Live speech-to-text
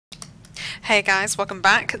Hey guys, welcome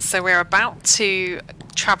back. So we're about to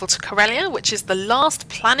travel to Corellia, which is the last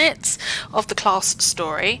planet of the class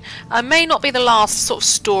story. May not be the last sort of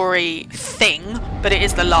story thing, but it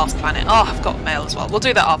is the last planet. Oh, I've got mail as well. We'll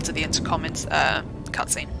do that after the intercom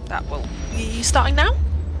cutscene. That will be starting now.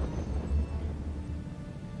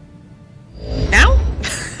 Now?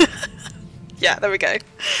 Yeah, there we go.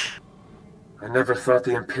 I never thought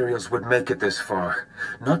the Imperials would make it this far.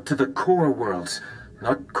 Not to the core worlds,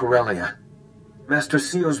 not Corellia. Master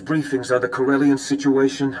SWTOR's briefings on the Corellian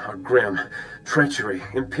situation are grim. Treachery,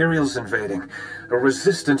 Imperials invading, a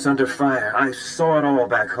resistance under fire. I saw it all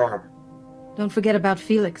back home. Don't forget about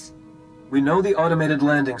Felix. We know the automated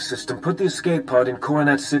landing system put the escape pod in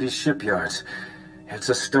Coronet City's shipyards. It's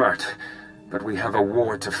a start, but we have a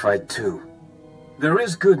war to fight too. There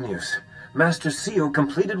is good news. Master SWTOR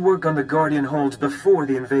completed work on the Guardian holds before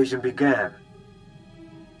the invasion began.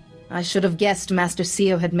 I should have guessed Master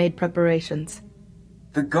SWTOR had made preparations.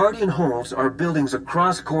 The Guardian holds are buildings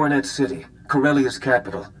across Coronet City, Corellia's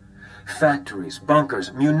capital. Factories,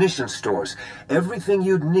 bunkers, munition stores, everything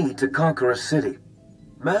you'd need to conquer a city.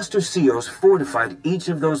 Master SWTOR's fortified each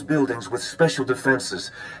of those buildings with special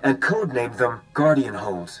defenses, and codenamed them Guardian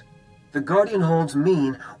holds. The Guardian holds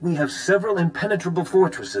mean we have several impenetrable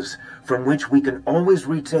fortresses, from which we can always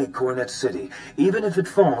retake Coronet City, even if it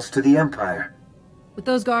falls to the Empire. With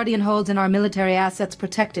those Guardian holds and our military assets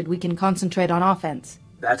protected, we can concentrate on offense.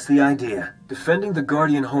 That's the idea. Defending the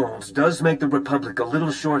Guardian holds does make the Republic a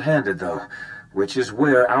little short-handed, though, which is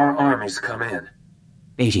where our armies come in.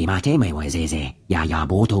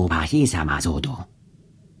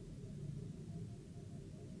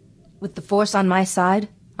 With the Force on my side,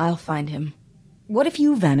 I'll find him. What if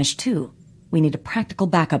you vanish too? We need a practical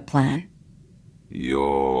backup plan.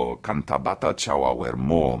 Yo kantabata chawa wer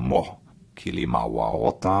mo.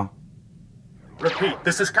 Kilimawaota. Repeat,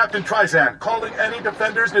 this is Captain Trizan, calling any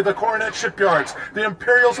defenders near the Coronet shipyards. The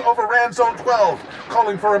Imperials overran Zone 12,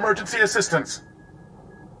 calling for emergency assistance.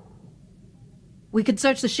 We could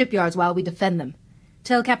search the shipyards while we defend them.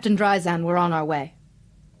 Tell Captain Trizan we're on our way.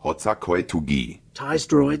 Hotza koe tugi. TIEs,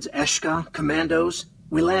 droids, Eshka, commandos,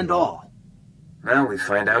 we land all. Now we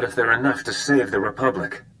find out if they're enough to save the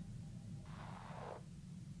Republic.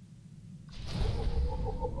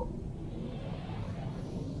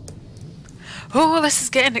 Oh, this is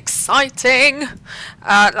getting exciting.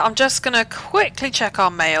 I'm just going to quickly check our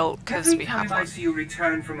mail, because we have one. Every time I see you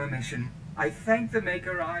return from a mission, I thank the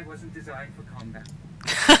Maker I wasn't designed for combat.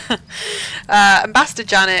 Ambassador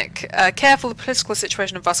Janik, careful, the political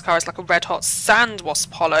situation of Vuskar is like a red-hot sand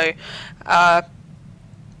wasp hollow.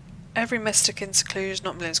 Every mystic in seclusion,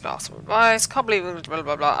 not millions of glass of advice, can't believe blah, blah,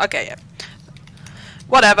 blah, blah. Okay, yeah.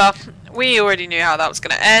 Whatever. We already knew how that was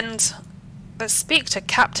going to end. Let's speak to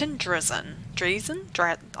Captain Drizzen.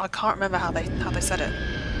 I can't remember how they said it.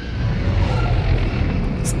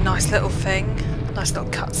 It's a nice little thing. Nice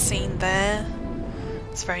little cutscene there.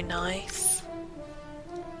 It's very nice.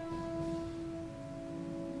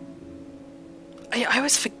 I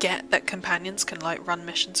always forget that companions can like run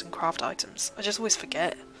missions and craft items. I just always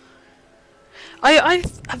forget. I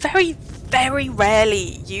very, very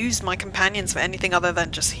rarely use my companions for anything other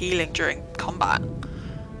than just healing during combat.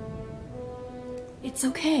 It's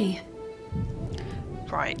okay.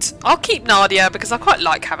 Right, I'll keep Nadia because I quite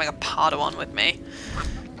like having a Padawan with me.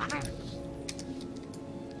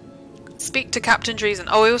 Speak to Captain Drizzen.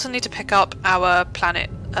 Oh, we also need to pick up our planet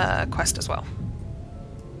quest as well.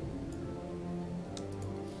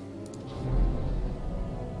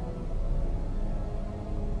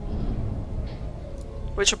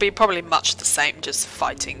 Which will be probably much the same, just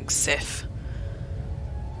fighting Sith.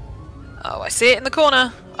 Oh, I see it in the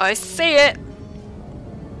corner. I see it.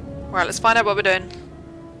 Right, let's find out what we're doing.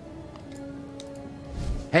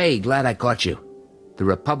 Hey, glad I caught you. The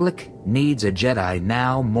Republic needs a Jedi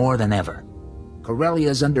now more than ever.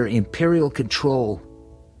 Corellia's under Imperial control.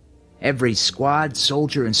 Every squad,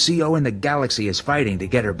 soldier, and CO in the galaxy is fighting to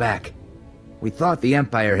get her back. We thought the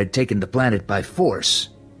Empire had taken the planet by force.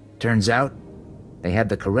 Turns out, they had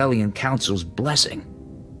the Corellian Council's blessing.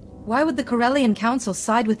 Why would the Corellian Council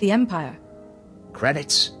side with the Empire?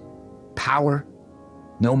 Credits? Power?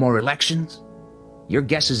 No more elections? Your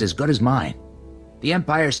guess is as good as mine. The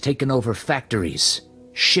Empire's taken over factories,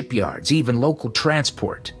 shipyards, even local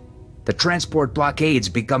transport. The transport blockades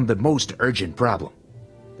become the most urgent problem.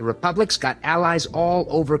 The Republic's got allies all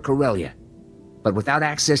over Corellia. But without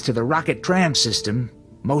access to the rocket tram system,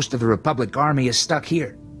 most of the Republic army is stuck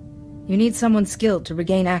here. You need someone skilled to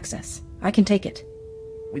regain access. I can take it.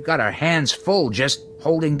 We've got our hands full just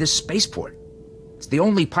holding this spaceport. It's the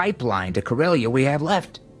only pipeline to Corellia we have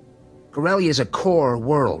left. Corellia is a core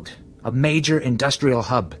world, a major industrial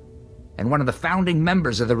hub, and one of the founding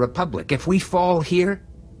members of the Republic. If we fall here,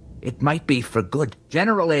 it might be for good.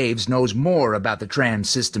 General Aves knows more about the trans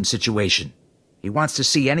system situation. He wants to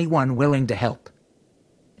see anyone willing to help.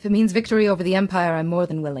 If it means victory over the Empire, I'm more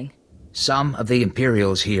than willing. Some of the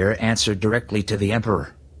Imperials here answer directly to the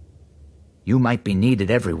Emperor. You might be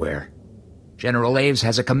needed everywhere. General Aves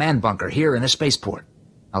has a command bunker here in the spaceport.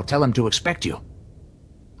 I'll tell him to expect you.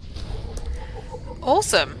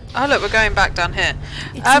 Awesome. Oh look, we're going back down here.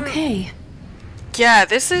 It's okay. Yeah,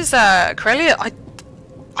 this is Corellia.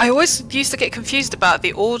 I always used to get confused about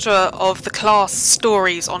the order of the class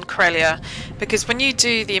stories on Corellia, because when you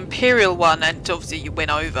do the Imperial one, and obviously you win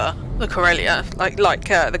over the Corellia, like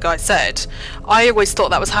the guy said, I always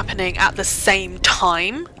thought that was happening at the same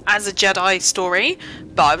time as a Jedi story,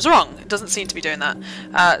 but I was wrong. It doesn't seem to be doing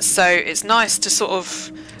that. So it's nice to sort of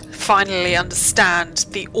finally understand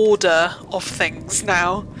the order of things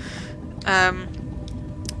now. I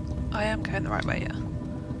am going the right way, yeah.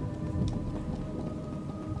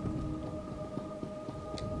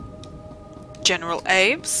 General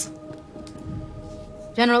Aves?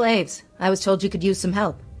 General Aves, I was told you could use some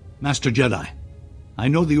help. Master Jedi, I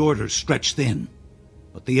know the Order's stretched thin,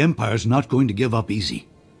 but the Empire's not going to give up easy.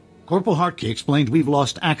 Corporal Hartke explained we've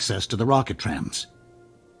lost access to the rocket trams,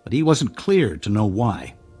 but he wasn't clear to know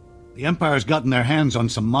why. The Empire's gotten their hands on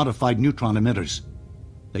some modified neutron emitters.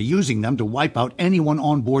 They're using them to wipe out anyone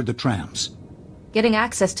on board the trams. Getting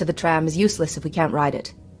access to the tram is useless if we can't ride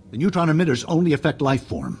it. The neutron emitters only affect life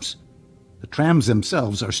forms. The trams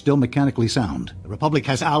themselves are still mechanically sound. The Republic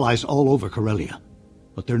has allies all over Corellia,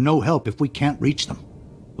 but they're no help if we can't reach them.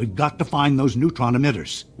 We've got to find those neutron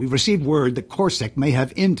emitters. We've received word that Corsac may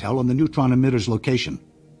have intel on the neutron emitters' location.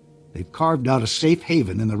 They've carved out a safe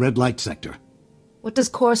haven in the red light sector. What does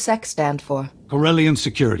Corsac stand for? Corellian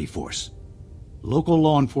Security Force. Local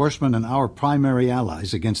law enforcement and our primary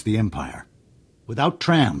allies against the Empire. Without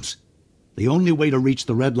trams, the only way to reach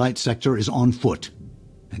the red light sector is on foot,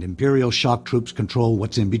 and Imperial shock troops control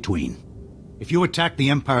what's in between. If you attack the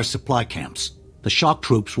Empire's supply camps, the shock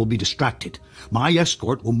troops will be distracted. My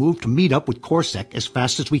escort will move to meet up with Corsac as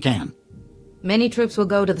fast as we can. Many troops will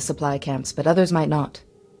go to the supply camps, but others might not.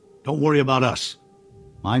 Don't worry about us.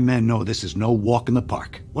 My men know this is no walk in the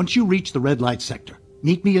park. Once you reach the red light sector,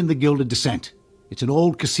 meet me in the Gilded Descent. It's an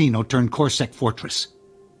old casino turned Corsac fortress.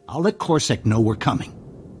 I'll let Corsac know we're coming.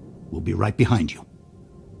 We'll be right behind you.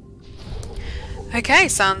 Okay,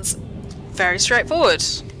 sounds very straightforward.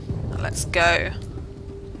 Let's go.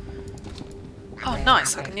 Oh,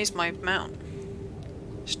 nice. I can use my mount.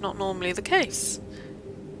 It's not normally the case.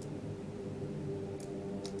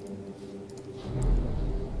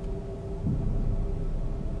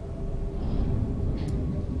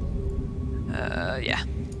 Yeah.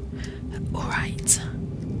 Alright.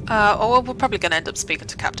 Well, we're probably going to end up speaking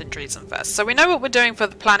to Captain Dreesen first. So we know what we're doing for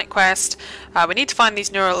the planet quest. We need to find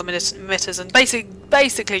these neural emitters and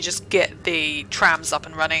basically just get the trams up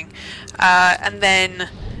and running. And then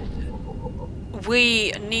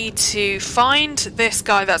we need to find this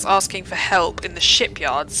guy that's asking for help in the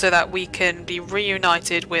shipyard so that we can be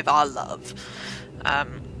reunited with our love.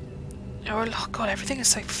 Oh god, everything is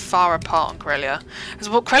so far apart on Corellia.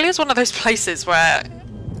 Corellia is one of those places where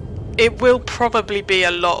it will probably be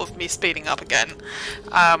a lot of me speeding up again.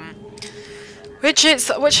 Which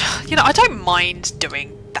you know, I don't mind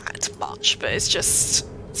doing that much, but it's just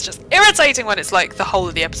irritating when it's like the whole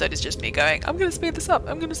of the episode is just me going, I'm gonna speed this up,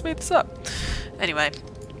 I'm gonna speed this up. Anyway.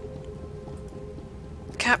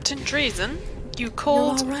 Captain Dreesen, you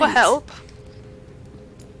called for help.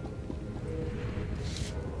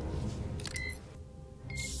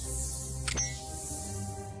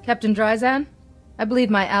 Captain Dryzan, I believe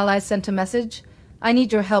my allies sent a message. I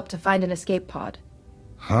need your help to find an escape pod.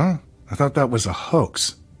 Huh? I thought that was a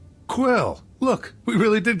hoax. Quill, look, we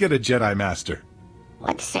really did get a Jedi Master.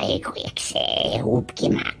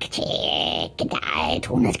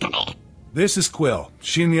 This is Quill.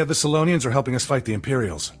 She and the other Salonians are helping us fight the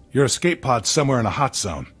Imperials. Your escape pod's somewhere in a hot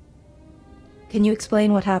zone. Can you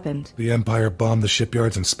explain what happened? The Empire bombed the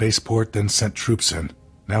shipyards and spaceport, then sent troops in.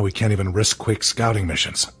 Now we can't even risk quick scouting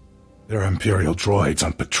missions. There are Imperial droids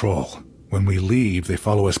on patrol. When we leave, they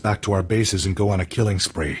follow us back to our bases and go on a killing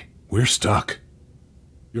spree. We're stuck.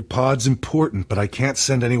 Your pod's important, but I can't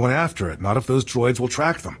send anyone after it, not if those droids will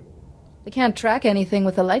track them. They can't track anything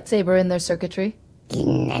with a lightsaber in their circuitry.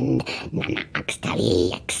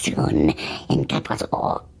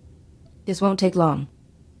 This won't take long.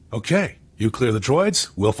 Okay, you clear the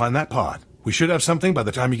droids, we'll find that pod. We should have something by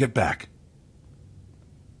the time you get back.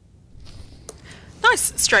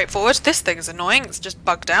 Nice, straightforward. This thing is annoying. It's just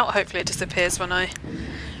bugged out. Hopefully it disappears when I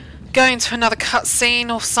go into another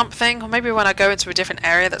cutscene or something, or maybe when I go into a different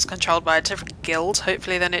area that's controlled by a different guild,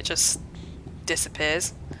 hopefully then it just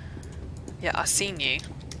disappears. Yeah, I've seen you.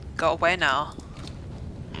 Go away now.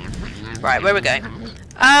 Right, where we going?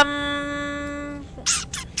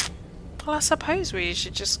 Well, I suppose we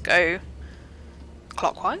should just go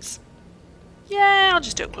clockwise. Yeah, I'll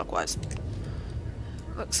just do it clockwise.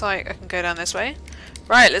 Looks like I can go down this way.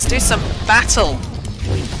 Right, let's do some battle.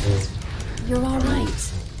 You're all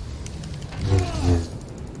right.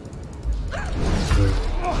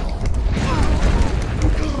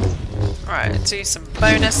 Right, do some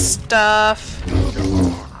bonus stuff.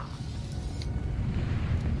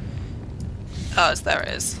 Oh, there it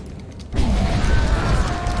is.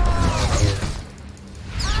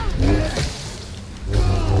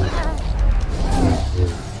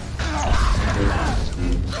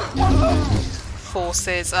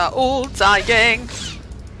 Forces are all dying.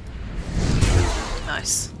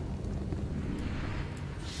 Nice.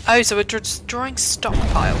 Oh, so we're destroying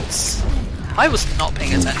stockpiles. I was not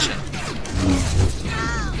paying attention.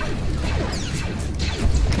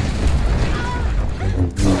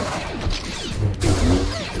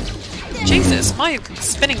 Jesus, my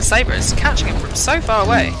spinning saber is catching him from so far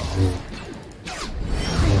away.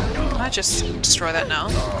 Can I just destroy that now?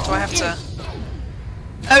 Do I have to...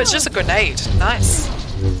 Oh, it's just a grenade. Nice.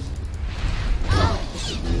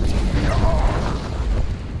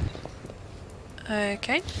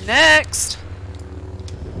 Okay, next.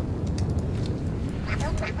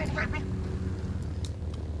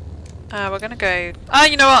 We're gonna go...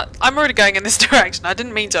 you know what? I'm already going in this direction. I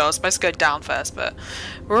didn't mean to. I was supposed to go down first, but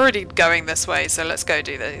we're already going this way, so let's go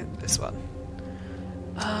do this one.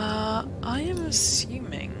 I am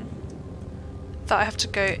assuming that I have to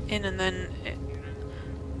go in and then...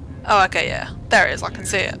 Oh, okay, yeah. There it is. I can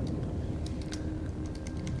see it.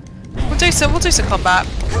 We'll do some combat.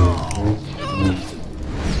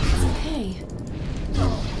 Hey.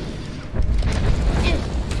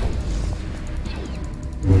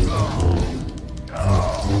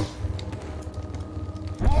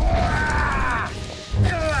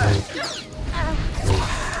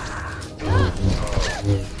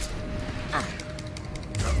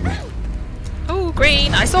 Oh,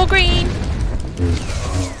 green! I saw green!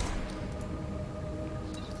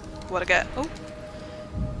 What'd I get? Oh.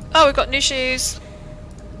 Oh, we've got new shoes.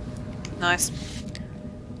 Nice.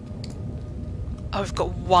 Oh, we've got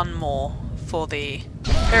one more for the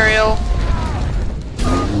Imperial.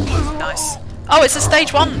 Nice. Oh, it's a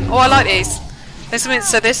stage 1. Oh, I like these.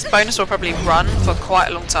 So this bonus will probably run for quite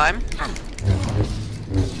a long time.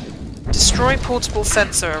 Destroy portable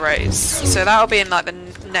sensor arrays. So that'll be in like the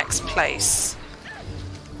next place.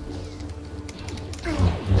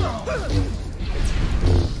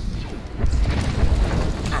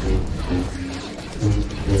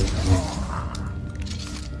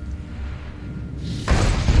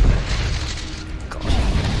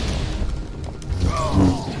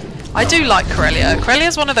 I do like Corellia. Corellia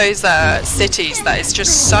is one of those cities that is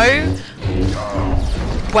just so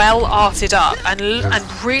well arted up and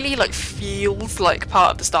really like feels like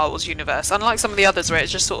part of the Star Wars universe. Unlike some of the others where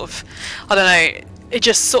it's just sort of, I don't know, it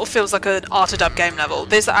just sort of feels like an arted up game level.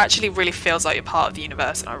 This actually really feels like you're part of the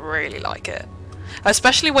universe, and I really like it.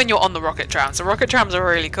 Especially when you're on the rocket trams. The rocket trams are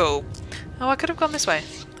really cool. Oh, I could have gone this way.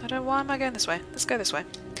 I don't know, why am I going this way? Let's go this way.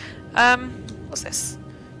 What's this?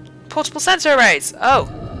 Portable sensor arrays. Oh.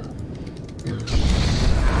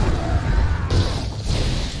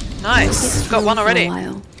 Nice. Got one already.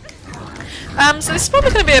 So this is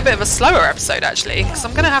probably going to be a bit of a slower episode actually, because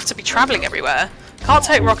I'm going to have to be travelling everywhere. Can't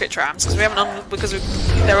take rocket trams because we haven't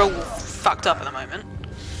they're all fucked up at the moment.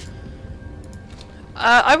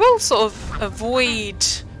 I will sort of avoid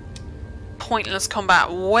pointless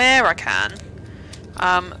combat where I can,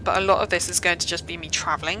 but a lot of this is going to just be me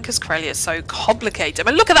travelling because Corellia is so complicated.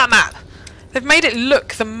 But look at that map! They've made it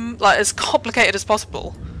look like as complicated as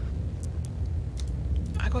possible.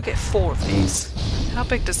 I gotta get 4 of these. How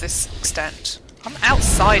big does this extend? I'm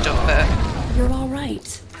outside of it. You're all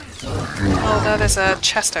right. Oh, there's a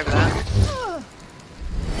chest over there.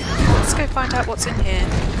 Let's go find out what's in here.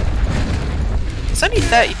 There's only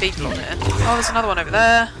 30 people on it. Oh, there's another one over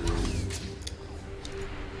there.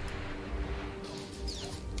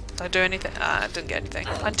 Did I do anything? I didn't get anything.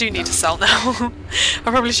 I do need to sell now. I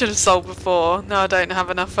probably should have sold before. No, I don't have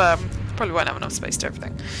enough. Probably won't have enough space to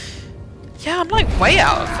everything. Yeah, I'm like way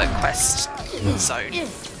out of the quest zone.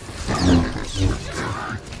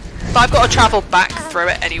 But I've got to travel back through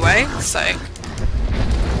it anyway, so...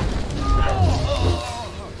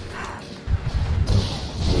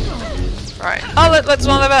 Right. Oh, look, there's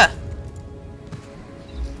one over there.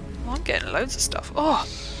 Oh, I'm getting loads of stuff. Oh,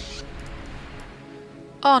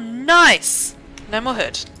 Oh, nice! No more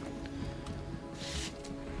hood.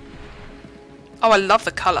 Oh, I love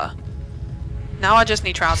the colour. Now I just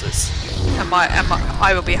need trousers. And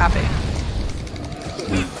I will be happy.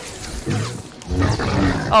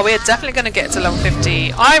 Oh, we're definitely going to get to level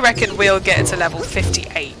 50. I reckon we'll get to level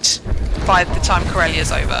 58 by the time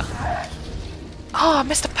Corellia's over. Oh, I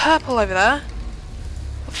missed a purple over there.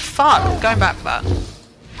 Oh, fuck, I'm going back for that.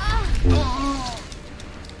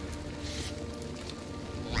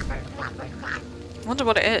 I wonder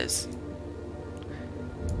what it is.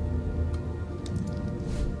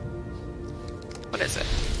 What is it?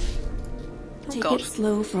 Oh, Take God. it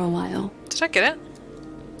slow for a while. Did I get it?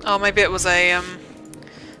 Oh, maybe it was a,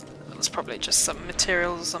 it was probably just some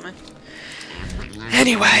materials or something.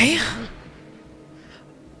 Anyway.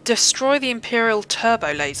 Destroy the Imperial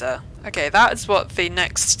Turbo Laser. Okay, that is what the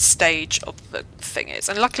next stage of the thing is.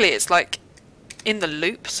 And luckily it's like in the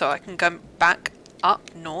loop, so I can go back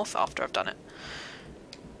up north after I've done it.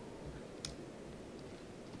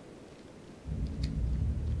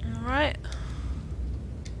 Alright.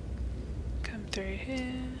 Come through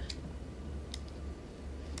here.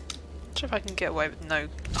 Not sure if I can get away with no...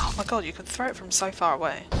 Oh my god, you can throw it from so far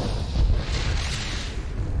away.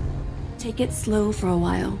 Take it slow for a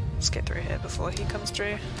while. Let's get through here before he comes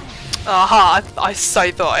through. Aha! I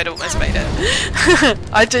so thought I'd almost made it.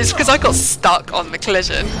 I just because I got stuck on the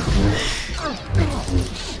collision.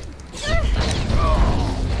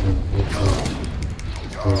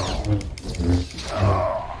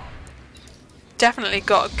 Definitely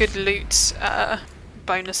got good loot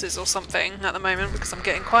bonuses or something at the moment because I'm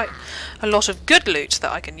getting quite a lot of good loot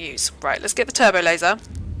that I can use. Right, let's get the turbo laser.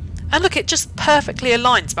 And look, it just perfectly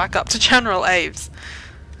aligns back up to General Aves.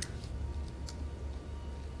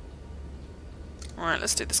 Alright,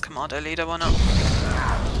 let's do this commando leader one up.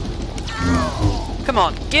 Come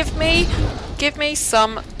on, give me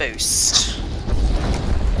some boost.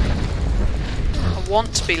 I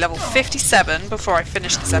want to be level 57 before I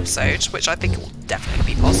finish this episode, which I think will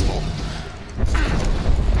definitely be possible.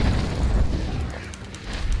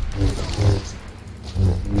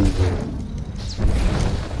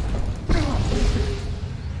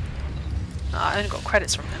 I only got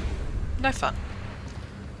credits from him. No fun.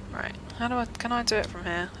 Right, can I do it from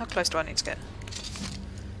here? How close do I need to get?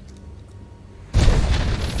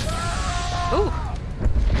 Ooh!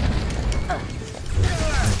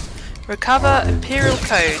 Recover Imperial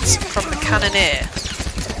codes from the Cannoneer.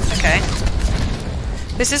 Okay.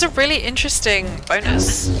 This is a really interesting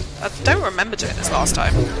bonus. I don't remember doing this last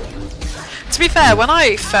time. To be fair, when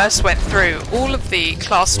I first went through all of the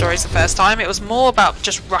class stories the first time, it was more about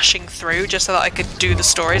just rushing through just so that I could do the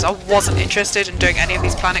stories. I wasn't interested in doing any of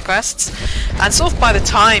these planet quests. And sort of by the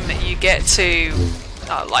time that you get to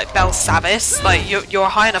like Bel Savis, like you're a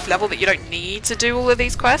high enough level that you don't need to do all of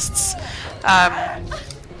these quests.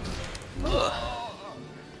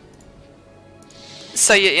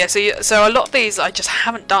 So yeah, so a lot of these I just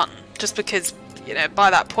haven't done just because, you know, by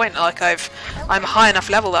that point, like I'm a high enough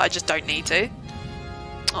level that I just don't need to.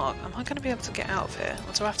 Oh, am I going to be able to get out of here?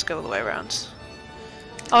 Or do I have to go all the way around?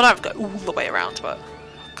 Oh, I don't have to go all the way around, but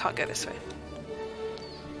I can't go this way.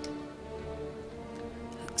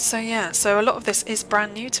 So yeah, so a lot of this is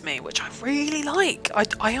brand new to me, which I really like.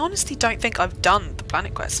 I honestly don't think I've done the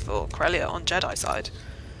planet quest for Corellia on Jedi side.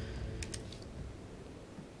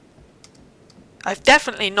 I've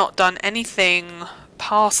definitely not done anything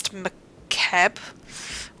past Keb.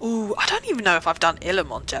 Ooh, I don't even know if I've done Ilum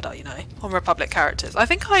on Jedi, you know, on Republic characters. I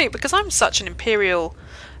think because I'm such an Imperial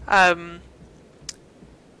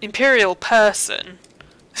person,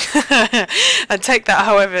 and take that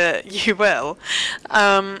however you will,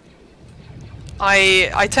 I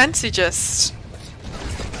tend to just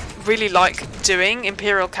really like doing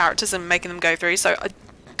Imperial characters and making them go through, so I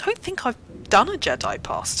don't think I've done a Jedi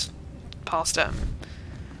past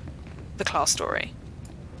the class story.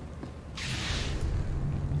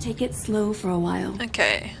 Take it slow for a while.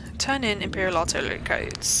 Okay, turn in Imperial Artillery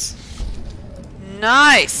codes.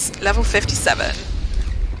 Nice! Level 57.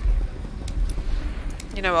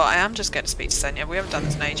 You know what, I am just going to speak to Senya. We haven't done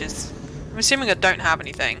this in ages. I'm assuming I don't have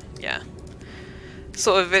anything. Yeah.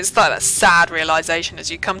 Sort of, it's like that sad realisation as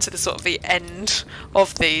you come to the sort of the end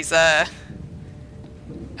of these, the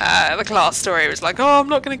class story. It's like, oh, I'm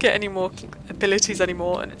not going to get any more abilities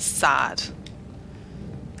anymore, and it's sad.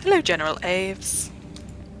 Hello, General Aves.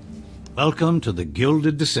 Welcome to the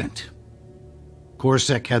Gilded Descent.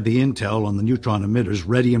 Coruscant had the intel on the neutron emitters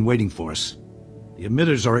ready and waiting for us. The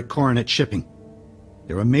emitters are at Coronet Shipping.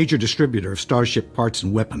 They're a major distributor of starship parts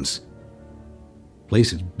and weapons. The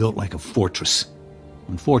place is built like a fortress.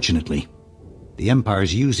 Unfortunately, the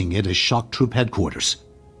Empire's using it as shock troop headquarters.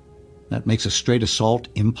 That makes a straight assault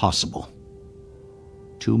impossible.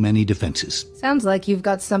 Too many defenses. Sounds like you've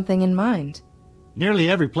got something in mind. Nearly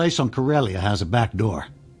every place on Corellia has a back door.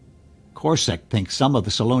 Corsac thinks some of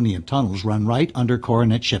the Solonian tunnels run right under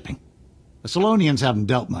Coronet shipping. The Solonians haven't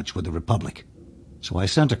dealt much with the Republic, so I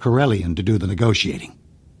sent a Corellian to do the negotiating.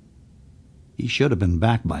 He should have been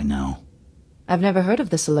back by now. I've never heard of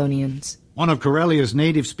the Solonians. One of Corellia's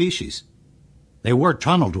native species. They were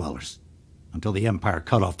tunnel dwellers, until the Empire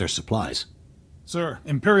cut off their supplies. Sir,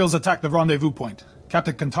 Imperials attacked the rendezvous point.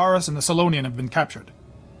 Captain Kantaras and the Solonian have been captured.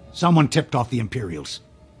 Someone tipped off the Imperials.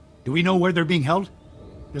 Do we know where they're being held?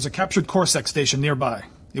 There's a captured Corsac station nearby.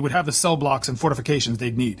 It would have the cell blocks and fortifications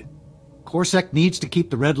they'd need. Corsac needs to keep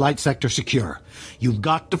the red light sector secure. You've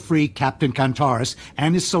got to free Captain Kantaras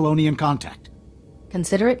and his Solonian contact.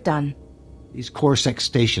 Consider it done. These Corsac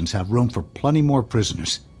stations have room for plenty more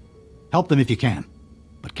prisoners. Help them if you can.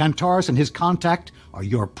 But Kantaras and his contact are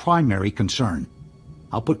your primary concern.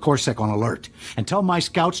 I'll put Corsac on alert, and tell my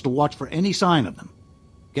scouts to watch for any sign of them.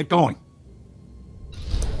 Get going.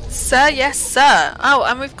 Sir, yes, sir. Oh,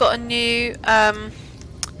 and we've got a new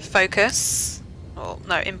focus. Oh,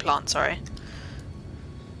 no, implant, sorry.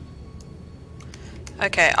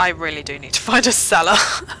 Okay, I really do need to find a cellar.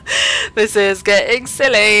 This is getting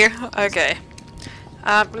silly. Okay.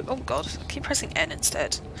 Oh god, I keep pressing N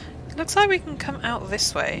instead. It looks like we can come out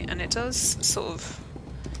this way, and it does it's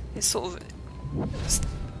sort of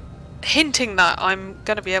hinting that I'm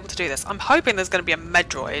going to be able to do this. I'm hoping there's going to be a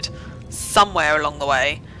Medroid somewhere along the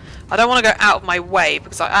way. I don't want to go out of my way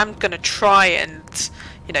because I am going to try and,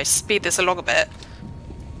 you know, speed this along a bit.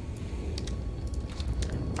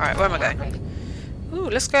 Alright, where am I going? Ooh,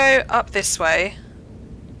 let's go up this way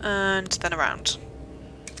and then around.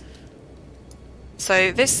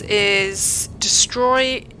 So this is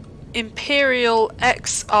destroy Imperial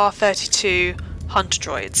XR32 hunter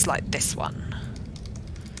droids like this one.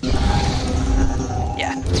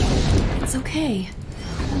 Yeah. It's okay.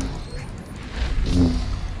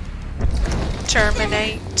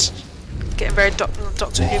 Terminate. Getting very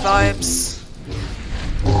Doctor Who vibes.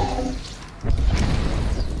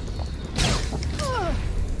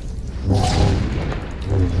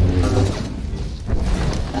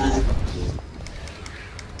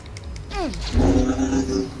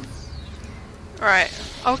 Right.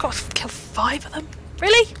 Oh, I've got to kill 5 of them?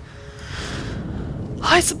 Really?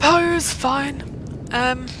 I suppose. Fine.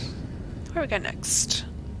 Where do we go next?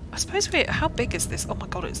 I suppose we... How big is this? Oh my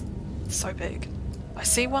god, it's so big. I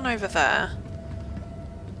see one over there.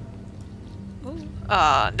 Ooh.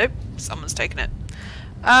 Nope. Someone's taken it.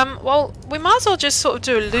 Well, we might as well just sort of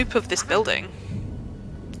do a loop of this building.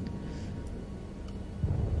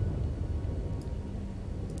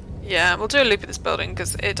 Yeah, we'll do a loop of this building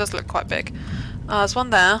because it does look quite big. There's one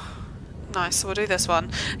there. Nice, so we'll do this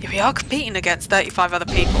one. Yeah, we are competing against 35 other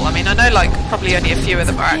people. I mean, I know like probably only a few of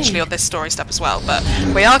them are actually on this story step as well, but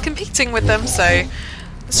we are competing with them, so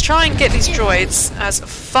let's try and get these droids as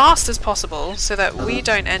fast as possible so that we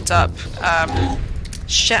don't end up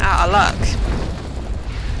shit out of luck.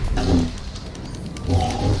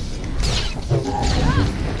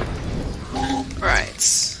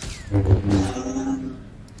 Right.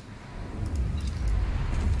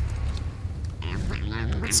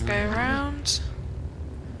 Let's go around.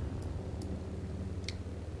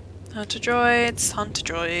 Hunter droids, hunter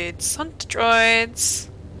droids, hunter droids.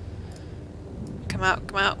 Come out,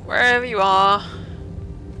 wherever you are.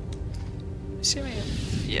 Assuming,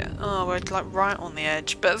 yeah. Oh, we're like right on the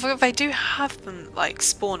edge, but they do have them like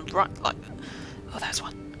spawn right. Like, oh, there's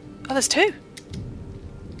one. Oh, there's 2.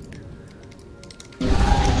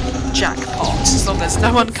 Jackpot! As long as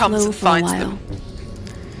no one comes and finds them.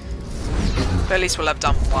 But at least we'll have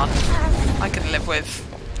done 1. I can live with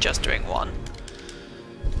just doing 1.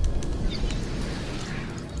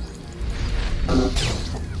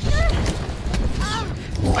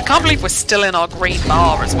 I can't believe we're still in our green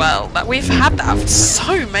bar as well. That we've had that for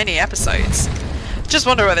so many episodes. Just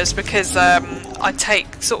wonder whether it's because I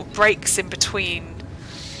take sort of breaks in between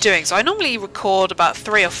doing. So I normally record about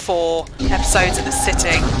 3 or 4 episodes in a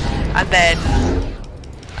sitting, and then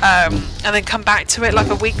come back to it like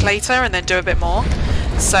a week later and then do a bit more.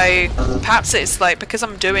 So perhaps it's like because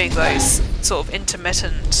I'm doing those sort of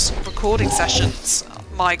intermittent recording sessions,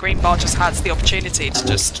 my green bar just has the opportunity to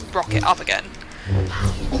just rocket up again.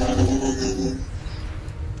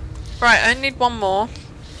 Right, I only need 1 more.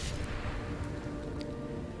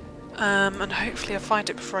 And hopefully I'll find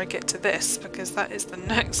it before I get to this, because that is the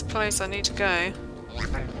next place I need to go.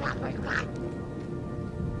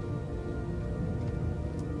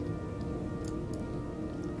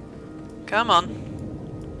 Come on.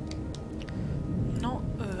 Not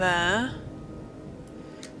there.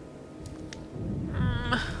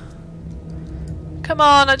 Come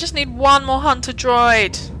on, I just need one more hunter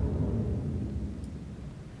droid.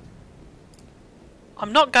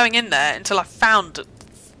 I'm not going in there until I found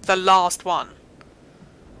the last one.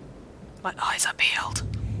 My eyes are peeled.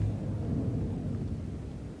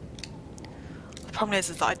 The problem is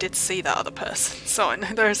that I did see that other person, so I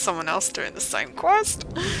know there is someone else doing the same quest.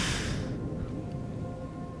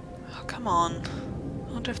 Oh, come on.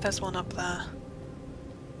 I wonder if there's one up there.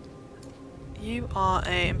 You are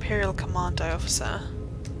a Imperial Commando officer.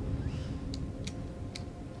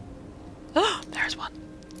 Oh, there is one.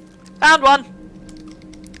 Found one!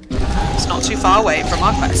 It's not too far away from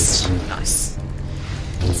our quest. Nice.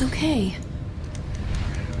 It's okay.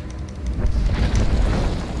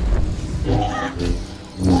 I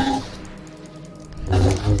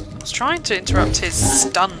was trying to interrupt his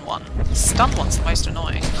stun one. The stun one's the most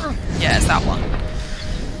annoying. Yeah, it's that one.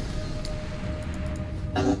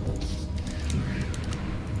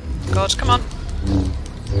 God, come on.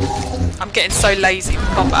 I'm getting so lazy with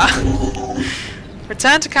combat.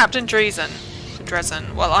 Return to Captain Dresden.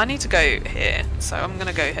 Well, I need to go here, so I'm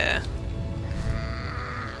gonna go here.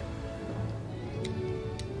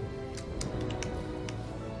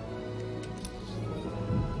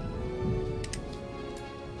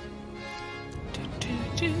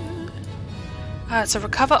 So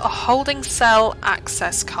recover a holding cell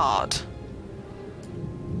access card.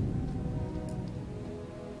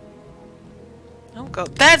 Oh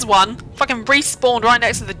god, there's one! Fucking respawned right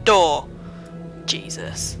next to the door.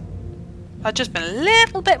 Jesus. I've just been a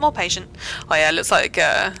little bit more patient. Oh yeah, it looks like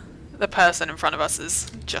the person in front of us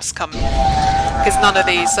has just come. Because none of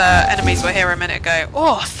these enemies were here a minute ago.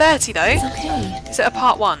 Oh, 30 though! It's okay. Is it a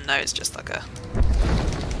part 1? No, it's just like a...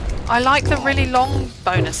 I like the really long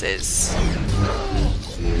bonuses.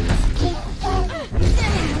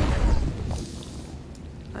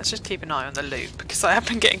 Let's just keep an eye on the loot, because I have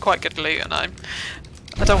been getting quite good loot and I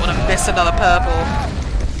don't want to miss another purple.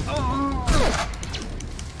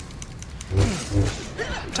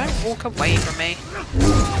 Don't walk away from me.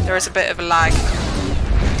 There is a bit of a lag.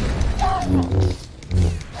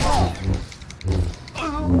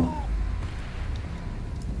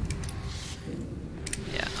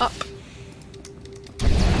 Yeah, up.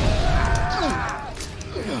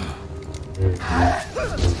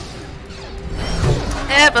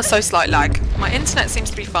 Ever so slight lag. My internet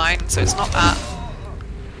seems to be fine, so it's not that.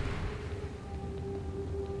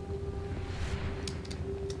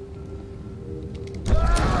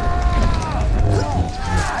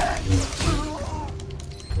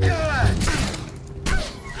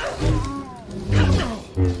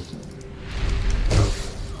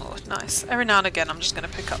 Oh, nice. Every now and again I'm just going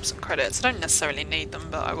to pick up some credits. I don't necessarily need them,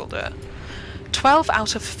 but I will do it. 12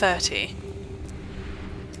 out of 30.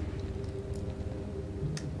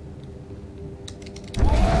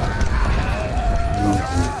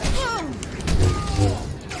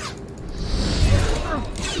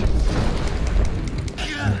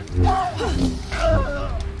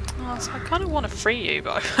 So I kind of want to free you,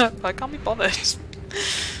 but I can't be bothered.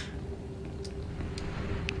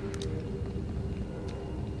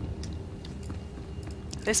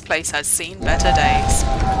 This place has seen better days.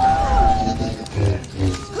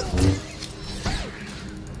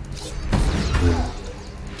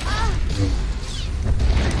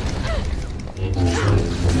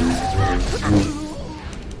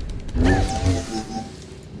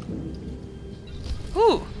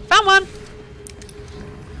 Ooh, found one!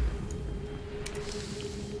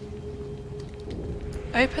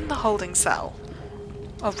 Open the holding cell.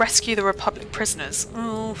 I'll rescue the Republic prisoners.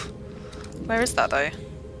 Ooh. Where is that though?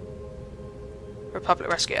 Republic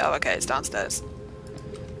rescue. Oh, okay, it's downstairs.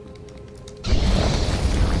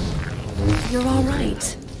 You're all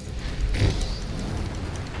right.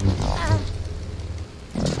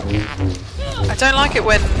 I don't like it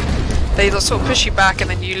when they sort of push you back and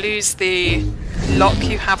then you lose the lock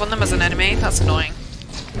you have on them as an enemy. That's annoying.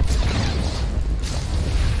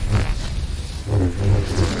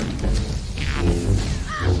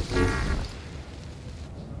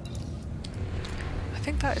 I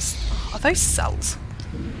think that is... Are those cells?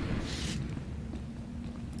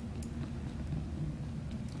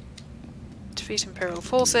 Defeat Imperial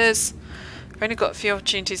forces. I've only got a few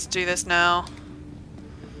opportunities to do this now.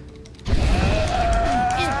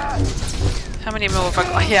 How many more have I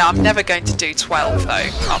got? Yeah, I'm never going to do 12 though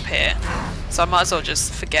up here. So I might as well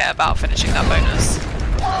just forget about finishing that bonus.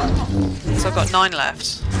 So I've got 9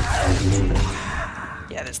 left.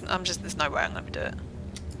 Yeah, there's no way I'm going to do it.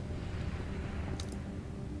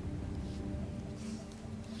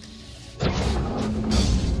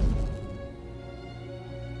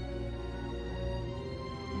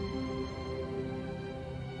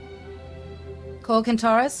 Cole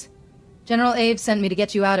Kantaris? General Ave sent me to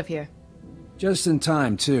get you out of here. Just in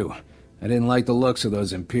time, too. I didn't like the looks of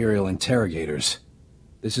those Imperial interrogators.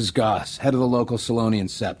 This is Goss, head of the local Solonian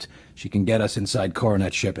Sept. She can get us inside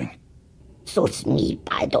Coronet shipping.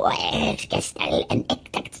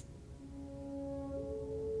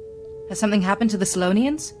 Has something happened to the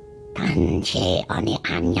Solonians?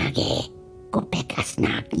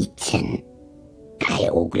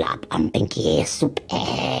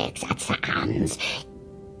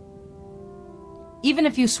 Even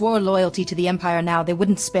if you swore loyalty to the Empire now, they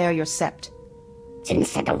wouldn't spare your sept.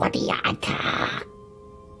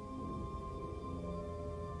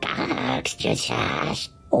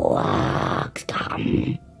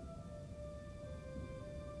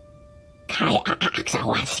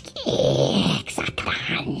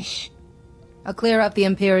 I'll clear out the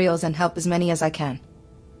Imperials and help as many as I can.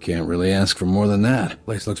 Can't really ask for more than that.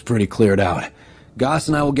 Place looks pretty cleared out. Goss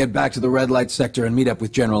and I will get back to the red light sector and meet up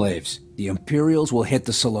with General Aves. The Imperials will hit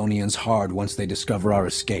the Solonians hard once they discover our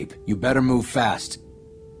escape. You better move fast.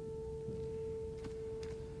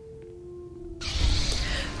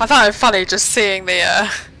 I found it funny just seeing the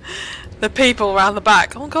people around the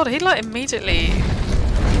back. Oh god, he like immediately...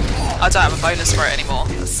 I don't have a bonus for it anymore.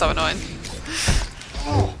 That's so annoying.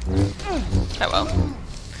 Oh well.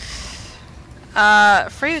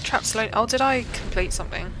 Free the trap slowly. Oh, did I complete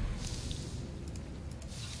something?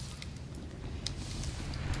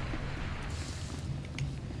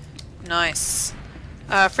 Nice.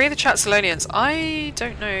 Free the trap Solonians. I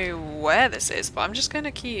don't know where this is, but I'm just going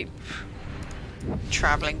to keep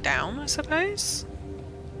travelling down, I suppose.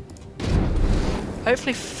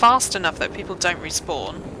 Hopefully fast enough that people don't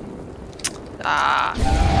respawn. Ah.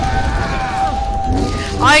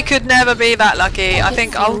 I could never be that lucky. I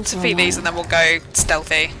think I'll defeat these and then we'll go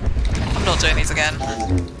stealthy. I'm not doing these again.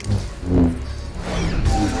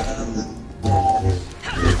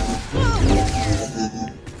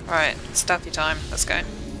 Alright, stealthy time. Let's go.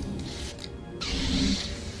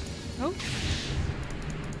 Oh.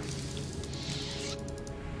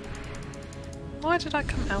 Why did I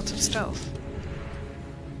come out of stealth?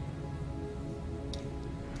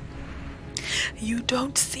 You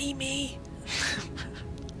don't see me!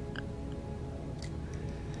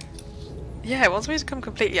 Yeah, it wants me to come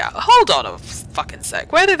completely out. Hold on a fucking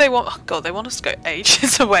sec. Where do they want... Oh god, they want us to go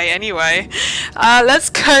ages away anyway. Let's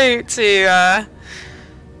go to...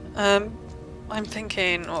 I'm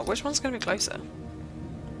thinking... Oh, which one's going to be closer?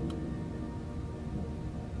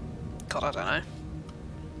 God, I don't know.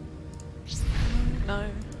 No.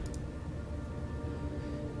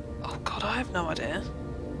 Oh god, I have no idea.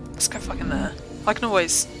 Let's go fucking there. I can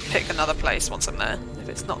always pick another place once I'm there, if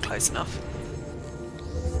it's not close enough.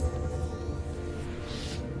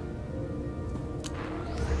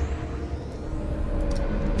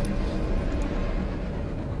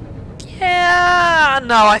 Yeah,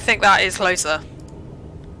 no, I think that is closer.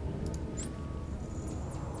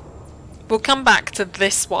 We'll come back to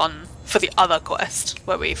this one for the other quest,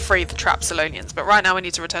 where we free the trapped Solonians. But right now we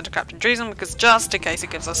need to return to Captain Dreesen, because just in case it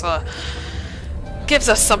gives us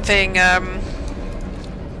something,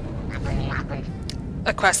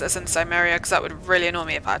 a quest that's in the same area, because that would really annoy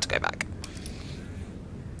me if I had to go back.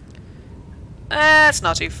 It's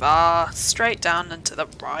not too far. Straight down and to the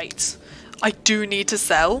right. I do need to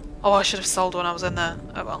sell. Oh, I should have sold when I was in there.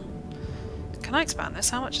 Oh well. Can I expand this?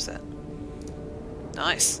 How much is it?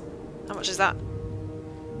 Nice. How much is that?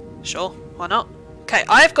 Sure, why not? Okay,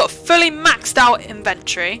 I've got fully maxed out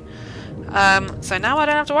inventory. So now I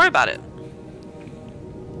don't have to worry about it.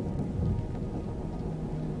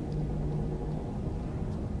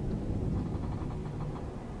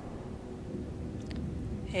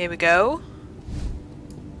 Here we go.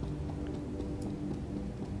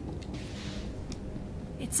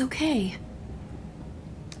 It's okay.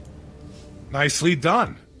 Nicely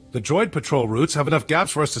done. The droid patrol routes have enough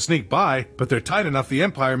gaps for us to sneak by, but they're tight enough the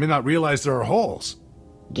Empire may not realize there are holes.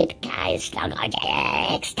 If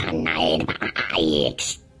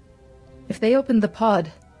they open the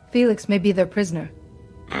pod, Felix may be their prisoner.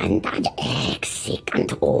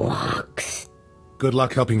 Good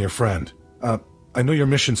luck helping your friend. I know your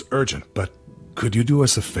mission's urgent, but could you do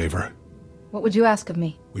us a favor? What would you ask of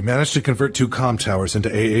me? We managed to convert 2 comm towers into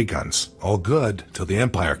AA guns. All good, till the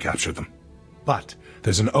Empire captured them. But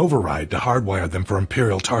there's an override to hardwire them for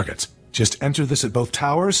Imperial targets. Just enter this at both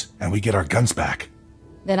towers, and we get our guns back.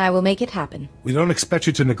 Then I will make it happen. We don't expect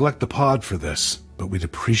you to neglect the pod for this, but we'd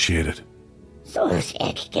appreciate it.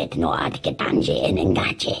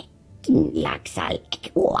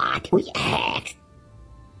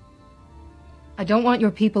 I don't want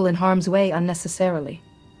your people in harm's way unnecessarily.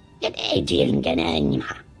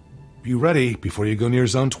 Be ready before you go near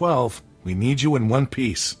Zone 12. We need you in one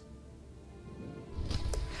piece.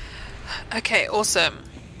 Okay, awesome.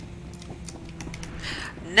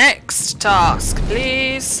 Next task,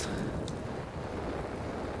 please.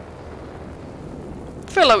 I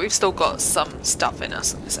feel like we've still got some stuff in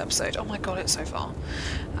us in this episode. Oh my god, it's so far.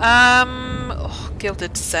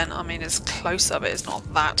 Gilded Descent. I mean, it's closer, but it's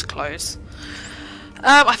not that close.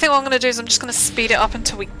 I think what I'm going to do is I'm just going to speed it up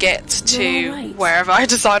until we get to wherever I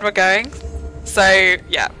decide we're going. So,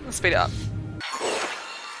 yeah, let's speed it up.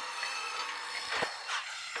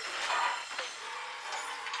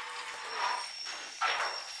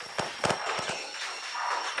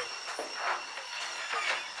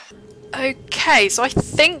 Okay, so I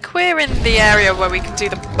think we're in the area where we can do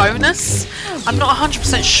the bonus. I'm not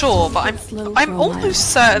 100% sure, but I'm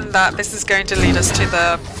almost certain that this is going to lead us to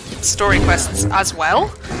the story quests as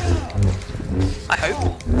well. I hope.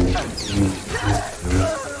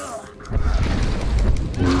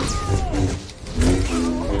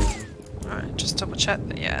 Alright, just double check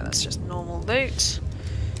that. Yeah, that's just normal loot.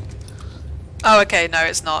 Oh, okay, no,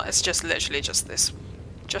 it's not. It's just literally just this.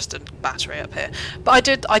 Just a battery up here. But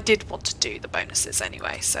I did want to do the bonuses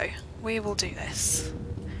anyway, so we will do this.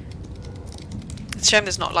 It's a shame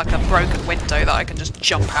there's not like a broken window that I can just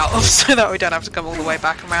jump out of so that we don't have to come all the way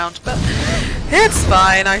back around, but it's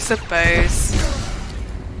fine, I suppose.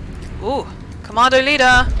 Ooh, Commando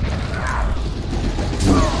Leader!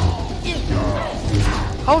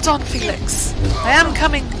 Hold on, Felix. I am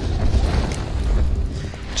coming.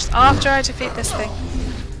 Just after I defeat this thing.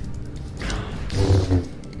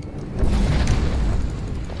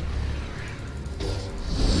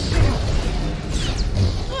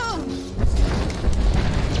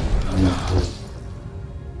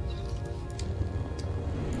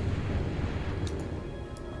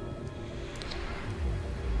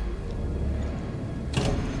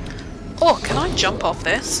 Oh, can I jump off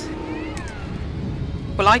this?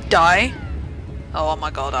 Will I die? Oh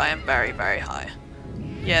my god, I am very, very high.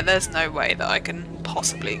 Yeah, there's no way that I can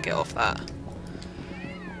possibly get off that.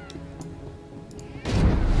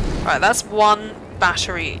 Right, that's one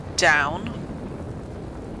battery down.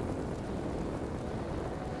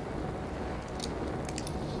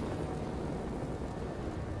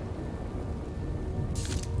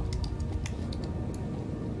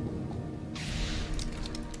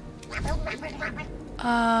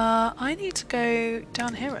 I need to go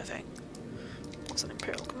down here, I think. What's an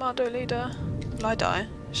Imperial Commando Leader? Will I die?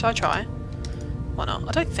 Shall I try? Why not?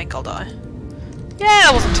 I don't think I'll die. Yeah,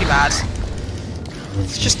 that wasn't too bad.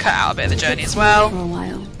 Let's just cut out a bit of the journey as well. For a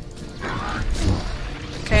while.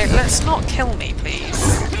 Okay, let's not kill me,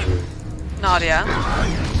 please. Nadia.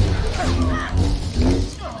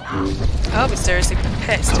 I'll be seriously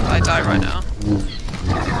pissed if I die right now.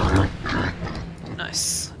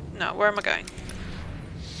 Nice. Now, where am I going?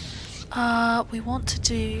 We want to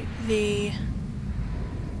do the...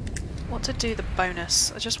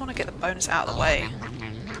 bonus. I just want to get the bonus out of the way.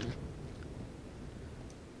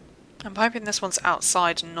 I'm hoping this one's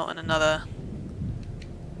outside and not in another...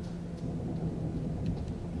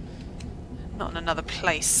 not in another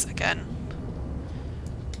place again.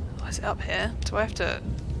 Oh, is it up here? Do I have to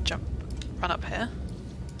run up here?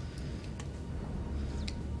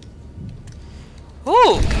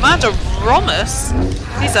 Ooh, Commander Romus!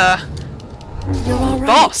 He's a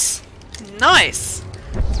boss! Nice!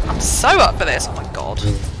 I'm so up for this, oh my god.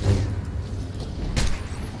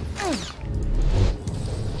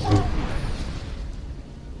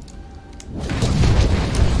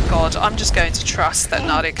 God, I'm just going to trust that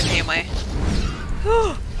Nadia can heal me.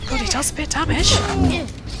 Oh, God, he does a bit of damage.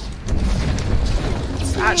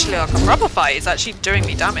 It's actually like a rubber fight. It's actually doing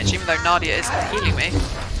me damage, even though Nadia is healing me.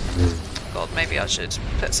 God, maybe I should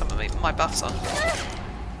put some of my buffs on.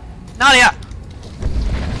 Nadia!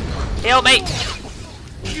 Heal me!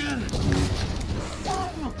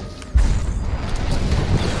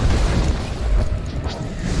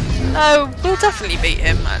 Oh, we'll definitely beat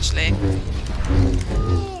him, actually.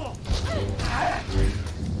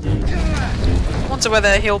 I wonder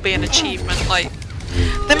whether he'll be an achievement, like...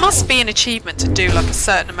 There must be an achievement to do, like, a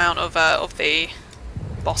certain amount of the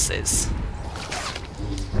bosses.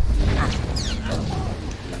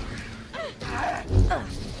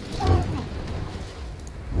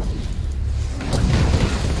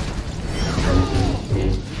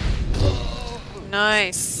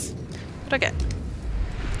 Nice. What did I get?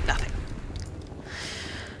 Nothing.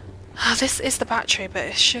 This is the battery, but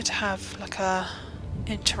it should have like a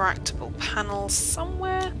interactable panel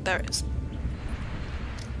somewhere. There it is.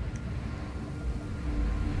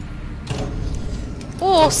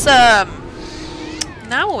 Awesome!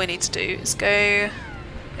 Now all we need to do is go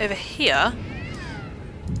over here.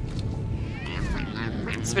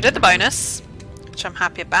 So we did the bonus, which I'm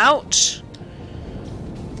happy about.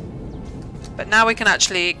 But now we can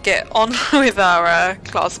actually get on with our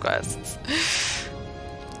class quests.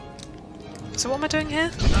 So what am I doing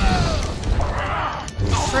here?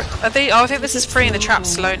 Are they? Oh, I think this is freeing the trapped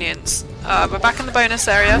Solonians. We're back in the bonus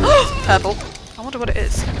area. Purple. I wonder what it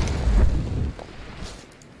is.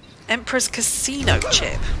 Emperor's Casino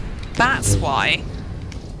chip. That's why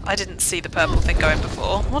I didn't see the purple thing going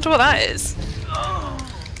before. I wonder what that is.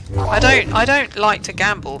 I don't like to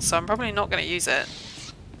gamble, so I'm probably not going to use it.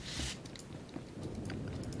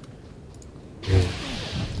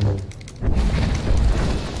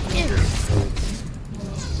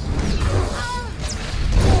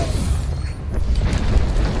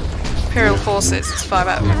 Imperial forces, it's 5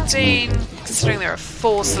 out of 15, considering there are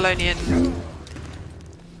 4 Solonian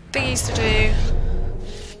thingies to do.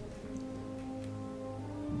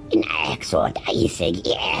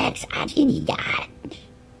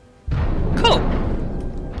 Cool.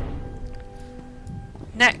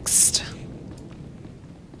 Next.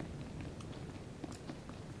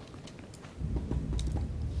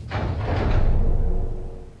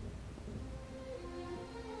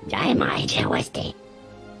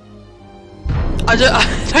 I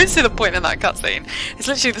don't see the point in that cutscene. It's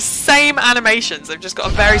literally the same animations, they've just got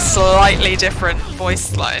a very slightly different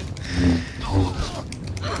voice line.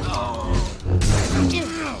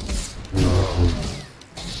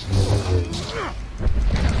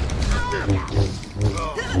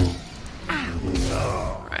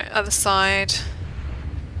 Right, other side.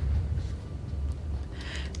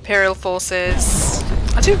 Imperial forces.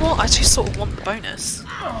 I do sort of want the bonus.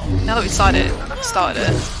 Now that we've started it.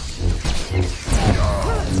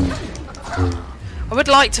 I would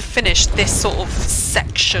like to finish this sort of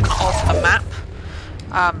section of the map.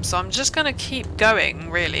 So I'm just going to keep going,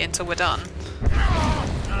 really, until we're done.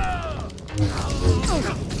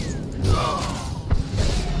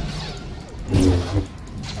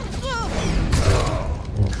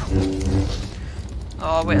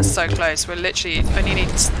 Oh, we're so close. We're literally only need,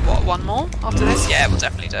 what, one more after this? Yeah, we'll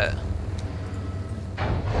definitely do it.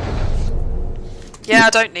 Yeah, I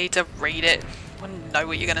don't need to read it. I know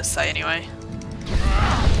what you're going to say anyway.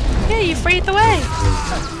 Yeah, you freed the way!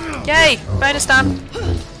 Yay! Bonus stamp!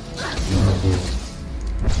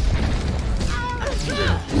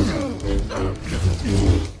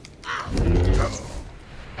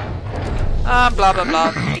 Blah blah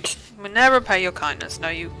blah. We'll never repay your kindness. No,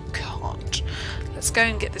 you can't. Let's go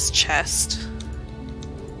and get this chest.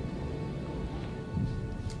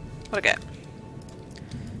 What'd I get?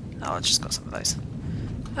 Oh, I just got some of those.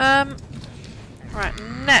 Right,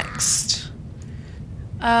 next.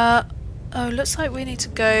 Oh, looks like we need to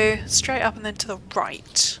go straight up and then to the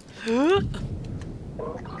right.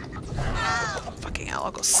 Fucking hell,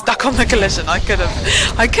 I got stuck on the collision. I could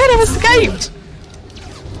have escaped!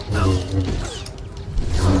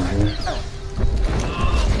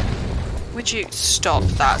 Would you stop?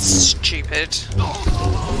 That's stupid.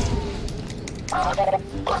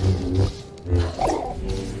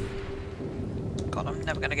 God, I'm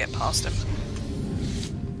never gonna get past him.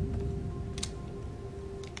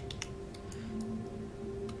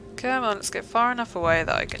 Come on, let's get far enough away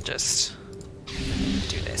that I can just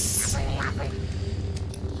do this.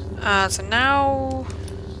 So now...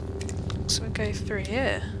 So we go through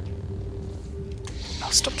here. Oh,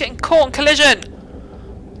 stop getting caught in collision!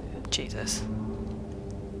 Jesus.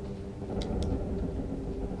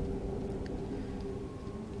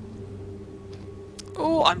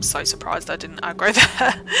 Oh, I'm so surprised I didn't aggro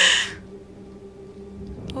there.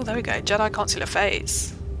 Oh, there we go. Jedi Consular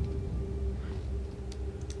phase.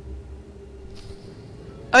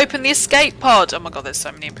 Open the escape pod! Oh my god, there's so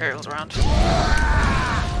many Imperials around.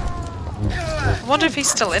 I wonder if he's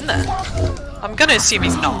still in there. I'm gonna assume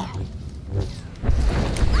he's not.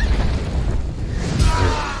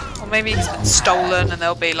 Or maybe he's been stolen and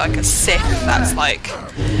there'll be like a Sith that's like,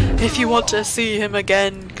 if you want to see him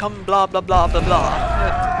again, come blah blah blah blah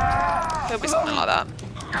blah. There'll be something like that.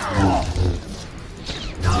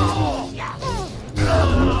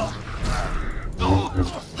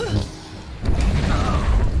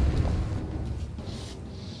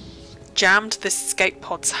 Jammed the escape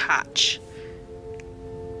pod's hatch.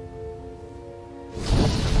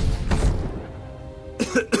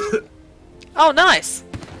 Oh, nice!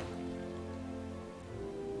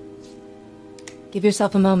 Give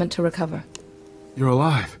yourself a moment to recover. You're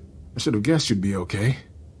alive. I should have guessed you'd be okay.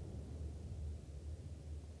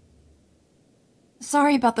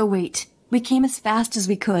 Sorry about the wait. We came as fast as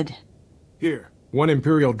we could. Here, one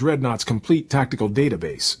Imperial Dreadnought's complete tactical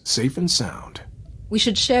database, safe and sound. We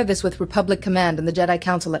should share this with Republic Command and the Jedi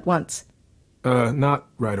Council at once. Not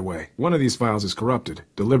right away. One of these files is corrupted.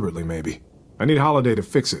 Deliberately, maybe. I need Holiday to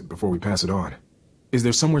fix it before we pass it on. Is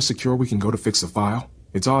there somewhere secure we can go to fix the file?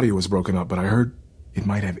 Its audio is broken up, but I heard it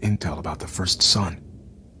might have intel about the First Son.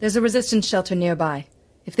 There's a resistance shelter nearby.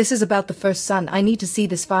 If this is about the First Son, I need to see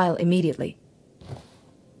this file immediately.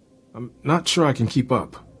 I'm not sure I can keep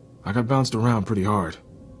up. I got bounced around pretty hard.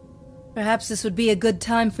 Perhaps this would be a good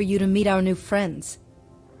time for you to meet our new friends.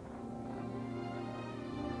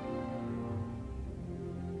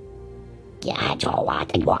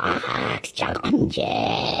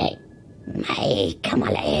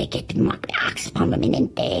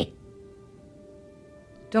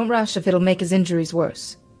 Don't rush if it'll make his injuries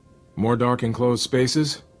worse. More dark enclosed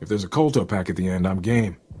spaces? If there's a Colto pack at the end, I'm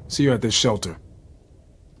game. See you at this shelter.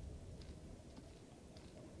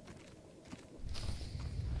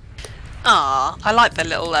 Ah, I like the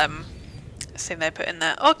little thing they put in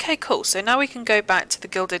there. Okay, cool. So now we can go back to the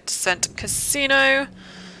Gilded Descent Casino.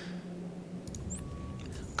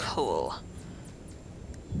 Cool.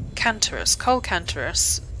 Cantorus, Cole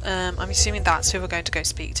Cantorus. I'm assuming that's who we're going to go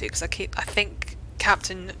speak to because I think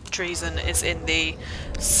Captain Dreesen is in the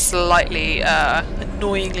slightly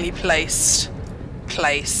annoyingly placed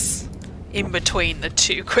place in between the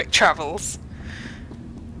two quick travels.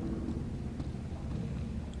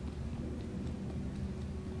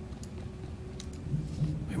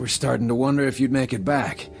 We were starting to wonder if you'd make it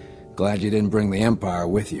back. Glad you didn't bring the Empire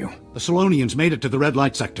with you. The Solonians made it to the red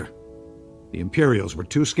light sector. The Imperials were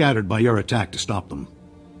too scattered by your attack to stop them.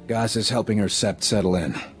 Goss is helping her sept settle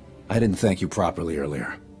in. I didn't thank you properly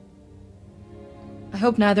earlier. I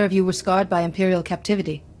hope neither of you were scarred by Imperial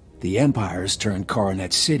captivity. The Empire's turned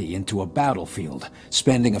Coronet City into a battlefield.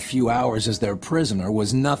 Spending a few hours as their prisoner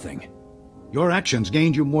was nothing. Your actions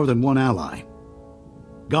gained you more than one ally.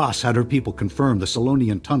 Goss had her people confirm the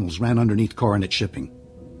Solonian tunnels ran underneath Coronet shipping.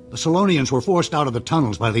 The Solonians were forced out of the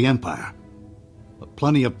tunnels by the Empire, but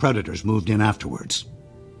plenty of predators moved in afterwards.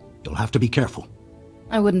 You'll have to be careful.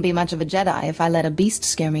 I wouldn't be much of a Jedi if I let a beast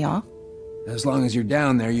scare me off. As long as you're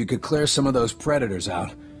down there, you could clear some of those predators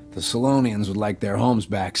out. The Solonians would like their homes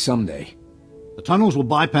back someday. The tunnels will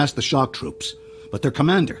bypass the shock troops, but their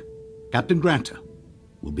commander, Captain Granta,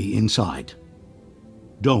 will be inside.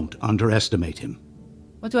 Don't underestimate him.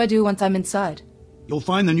 What do I do once I'm inside? You'll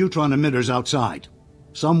find the neutron emitters outside,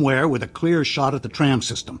 somewhere with a clear shot at the tram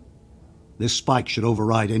system. This spike should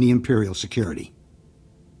override any Imperial security.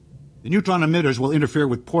 The neutron emitters will interfere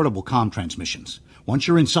with portable comm transmissions. Once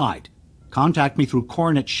you're inside, contact me through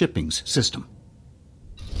Coronet Shipping's system.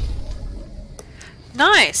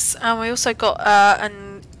 Nice! And we also got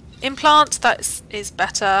an implant that is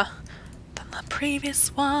better than the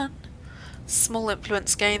previous one. Small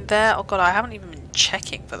influence gain there. Oh god, I haven't even been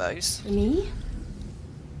checking for those. Me?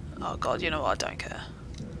 Oh god, you know what? I don't care.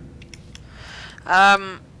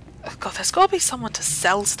 Oh god, there's got to be someone to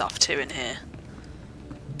sell stuff to in here.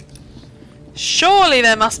 Surely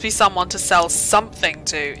there must be someone to sell something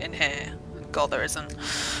to in here. God, there isn't.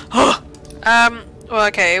 Well,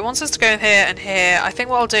 okay, it wants us to go in here and here. I think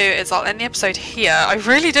what I'll do is I'll end the episode here. I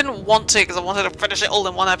really didn't want to because I wanted to finish it all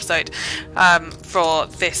in one episode for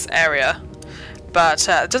this area. But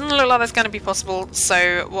it doesn't look like that's going to be possible,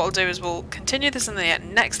 so what I'll do is we'll continue this in the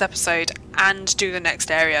next episode and do the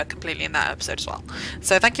next area completely in that episode as well.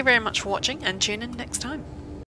 So thank you very much for watching and tune in next time.